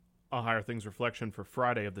A Higher Things Reflection for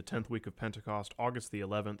Friday of the 10th week of Pentecost, August the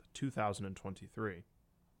 11th, 2023.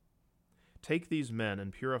 Take these men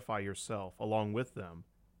and purify yourself along with them,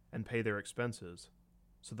 and pay their expenses,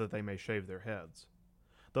 so that they may shave their heads.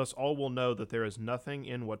 Thus all will know that there is nothing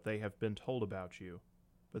in what they have been told about you,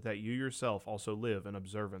 but that you yourself also live in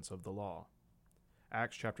observance of the law.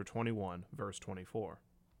 Acts chapter 21, verse 24.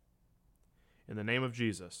 In the name of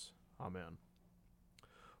Jesus, Amen.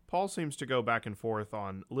 Paul seems to go back and forth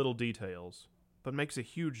on little details, but makes a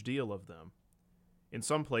huge deal of them. In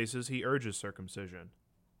some places he urges circumcision.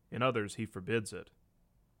 In others he forbids it.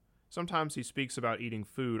 Sometimes he speaks about eating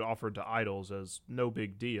food offered to idols as no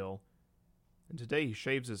big deal, and today he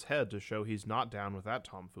shaves his head to show he's not down with that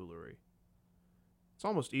tomfoolery. It's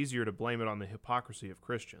almost easier to blame it on the hypocrisy of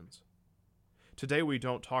Christians. Today we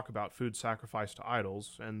don't talk about food sacrificed to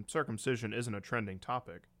idols, and circumcision isn't a trending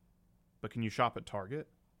topic. But can you shop at Target?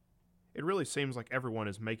 It really seems like everyone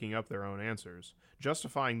is making up their own answers,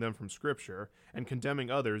 justifying them from Scripture, and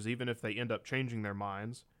condemning others even if they end up changing their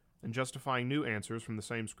minds, and justifying new answers from the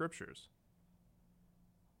same Scriptures.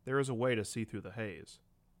 There is a way to see through the haze.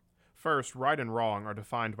 First, right and wrong are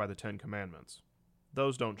defined by the Ten Commandments.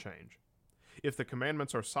 Those don't change. If the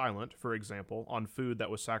commandments are silent, for example, on food that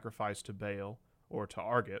was sacrificed to Baal or to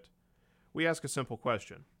Argot, we ask a simple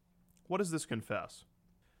question. What does this confess?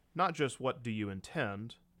 Not just what do you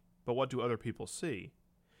intend, but what do other people see?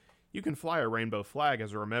 You can fly a rainbow flag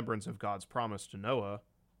as a remembrance of God's promise to Noah,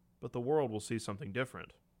 but the world will see something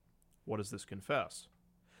different. What does this confess?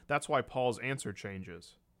 That's why Paul's answer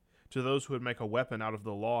changes. To those who would make a weapon out of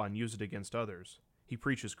the law and use it against others, he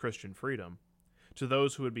preaches Christian freedom. To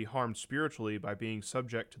those who would be harmed spiritually by being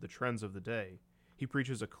subject to the trends of the day, he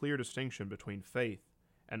preaches a clear distinction between faith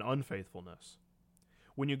and unfaithfulness.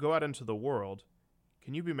 When you go out into the world,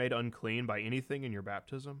 can you be made unclean by anything in your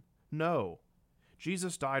baptism? No.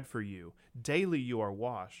 Jesus died for you. Daily you are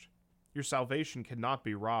washed. Your salvation cannot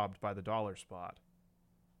be robbed by the dollar spot.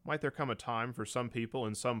 Might there come a time for some people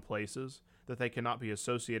in some places that they cannot be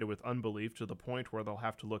associated with unbelief to the point where they'll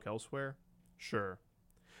have to look elsewhere? Sure.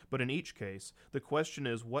 But in each case, the question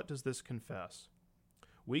is, what does this confess?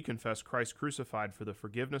 We confess Christ crucified for the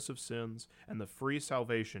forgiveness of sins and the free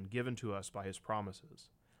salvation given to us by his promises.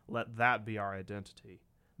 Let that be our identity.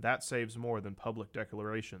 That saves more than public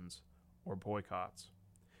declarations or boycotts.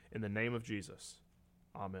 In the name of Jesus,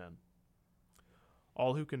 Amen.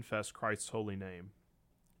 All who confess Christ's holy name,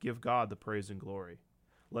 give God the praise and glory.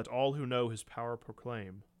 Let all who know his power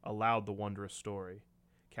proclaim aloud the wondrous story.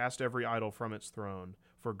 Cast every idol from its throne,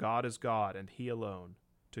 for God is God and he alone.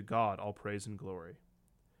 To God all praise and glory.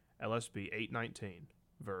 LSB 819,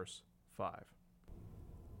 verse 5.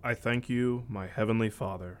 I thank you, my heavenly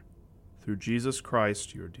Father, through Jesus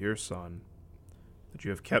Christ, your dear Son, that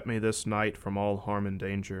you have kept me this night from all harm and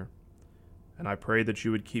danger, and I pray that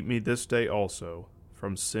you would keep me this day also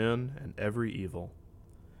from sin and every evil,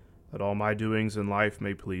 that all my doings in life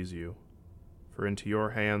may please you. For into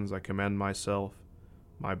your hands I commend myself,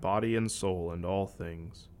 my body and soul, and all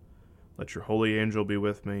things. Let your holy angel be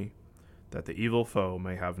with me, that the evil foe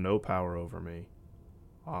may have no power over me.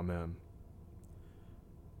 Amen.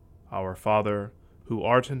 Our Father, who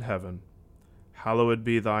art in heaven, hallowed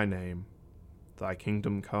be thy name. Thy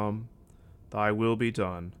kingdom come, thy will be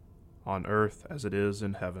done, on earth as it is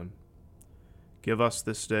in heaven. Give us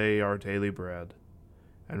this day our daily bread,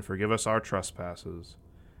 and forgive us our trespasses,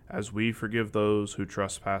 as we forgive those who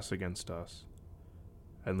trespass against us.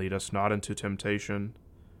 And lead us not into temptation,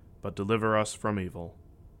 but deliver us from evil.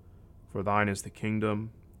 For thine is the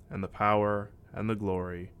kingdom, and the power, and the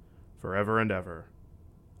glory, forever and ever.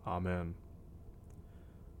 Amen.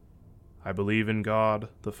 I believe in God,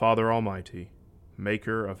 the Father Almighty,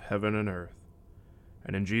 maker of heaven and earth,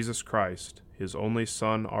 and in Jesus Christ, his only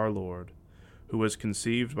Son, our Lord, who was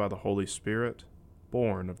conceived by the Holy Spirit,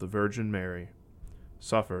 born of the Virgin Mary,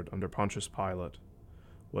 suffered under Pontius Pilate,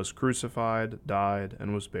 was crucified, died,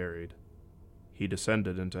 and was buried. He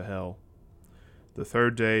descended into hell. The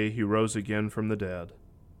third day he rose again from the dead.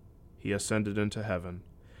 He ascended into heaven,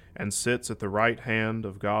 and sits at the right hand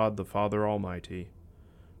of God the Father Almighty.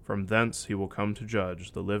 From thence he will come to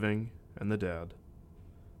judge the living and the dead.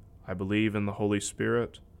 I believe in the Holy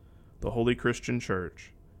Spirit, the holy Christian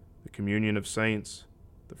Church, the communion of saints,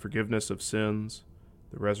 the forgiveness of sins,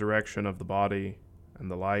 the resurrection of the body,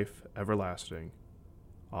 and the life everlasting.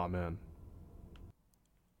 Amen.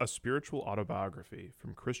 A spiritual autobiography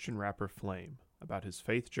from Christian rapper Flame about his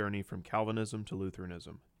faith journey from Calvinism to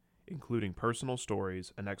Lutheranism, including personal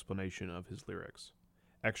stories and explanation of his lyrics.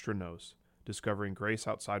 Extra Nos, Discovering Grace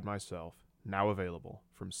Outside Myself, now available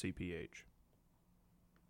from CPH.